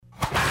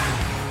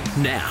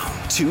Now,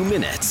 2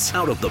 minutes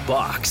out of the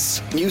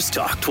box. News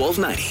Talk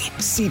 1290,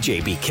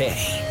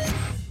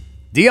 CJBK.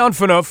 Dion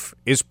Phaneuf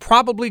is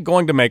probably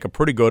going to make a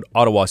pretty good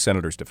Ottawa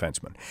Senators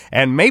defenseman,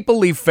 and Maple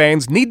Leaf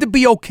fans need to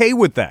be okay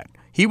with that.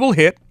 He will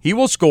hit, he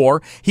will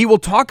score, he will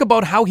talk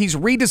about how he's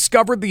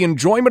rediscovered the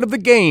enjoyment of the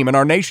game in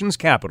our nation's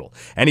capital,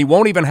 and he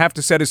won't even have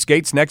to set his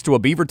skates next to a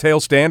beaver tail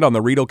stand on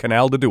the Rideau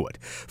Canal to do it.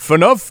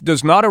 Phaneuf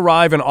does not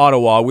arrive in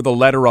Ottawa with a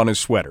letter on his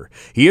sweater.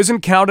 He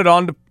isn't counted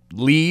on to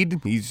lead.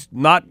 He's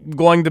not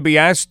going to be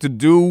asked to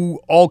do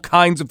all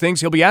kinds of things.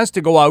 He'll be asked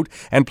to go out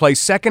and play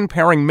second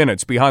pairing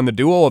minutes behind the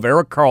duo of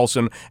Erik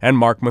Karlsson and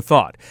Marc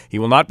Methot. He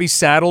will not be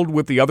saddled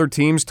with the other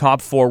team's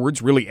top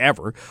forwards, really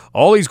ever.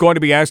 All he's going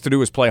to be asked to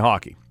do is play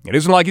hockey. It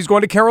isn't like he's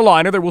going to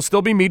Carolina. There will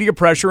still be media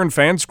pressure and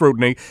fan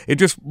scrutiny. It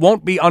just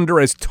won't be under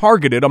as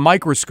targeted a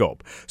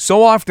microscope.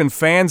 So often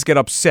fans get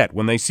upset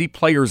when they see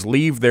players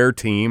leave their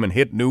team and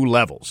hit new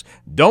levels.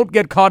 Don't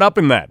get caught up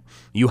in that.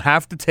 You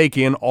have to take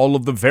in all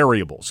of the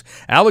variables.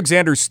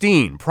 Alexander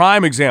Steen,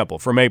 prime example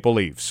for Maple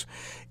Leafs.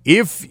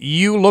 If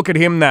you look at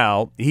him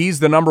now,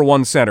 he's the number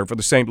one center for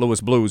the St. Louis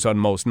Blues on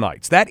most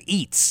nights. That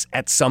eats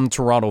at some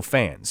Toronto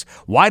fans.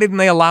 Why didn't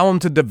they allow him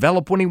to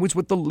develop when he was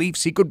with the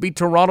Leafs? He could be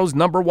Toronto's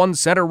number one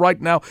center right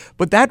now.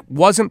 But that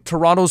wasn't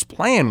Toronto's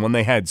plan when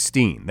they had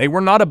Steen. They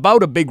were not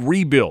about a big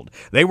rebuild.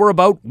 They were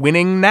about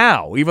winning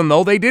now, even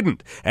though they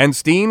didn't. And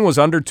Steen was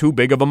under too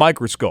big of a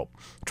microscope.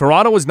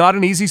 Toronto is not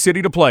an easy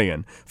city to play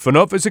in.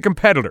 Phaneuf is a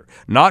competitor.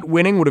 Not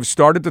winning would have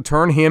started to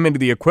turn him into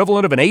the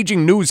equivalent of an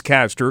aging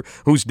newscaster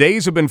whose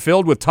days have been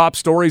filled with top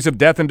stories of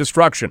death and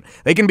destruction.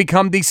 They can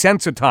become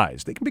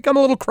desensitized. They can become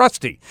a little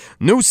crusty.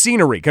 New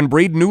scenery can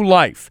breed new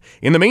life.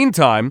 In the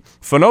meantime,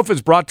 Phaneuf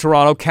has brought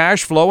Toronto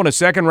cash flow and a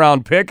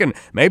second-round pick and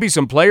maybe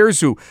some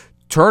players who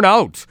turn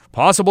out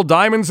possible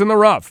diamonds in the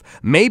rough.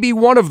 Maybe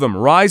one of them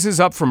rises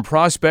up from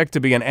prospect to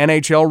be an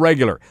NHL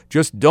regular.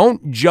 Just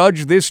don't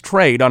judge this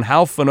trade on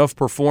how Phaneuf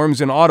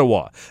performs in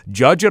Ottawa.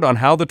 Judge it on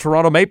how the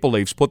Toronto Maple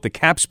Leafs put the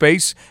cap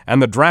space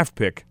and the draft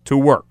pick to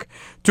work.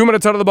 2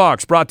 minutes out of the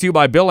box, brought to you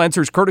by Bill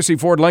Ensers, courtesy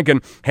Ford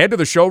Lincoln. Head to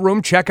the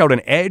showroom, check out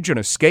an Edge, an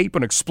Escape,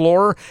 an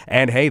Explorer,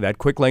 and hey, that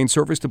quick lane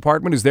service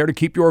department is there to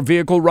keep your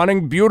vehicle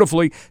running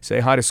beautifully.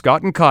 Say hi to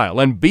Scott and Kyle,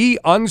 and be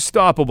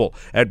unstoppable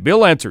at Bill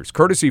Ensers,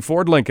 courtesy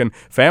Ford Lincoln,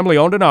 family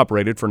owned and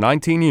operated for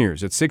 19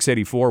 years at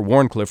 684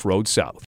 Warncliffe Road South.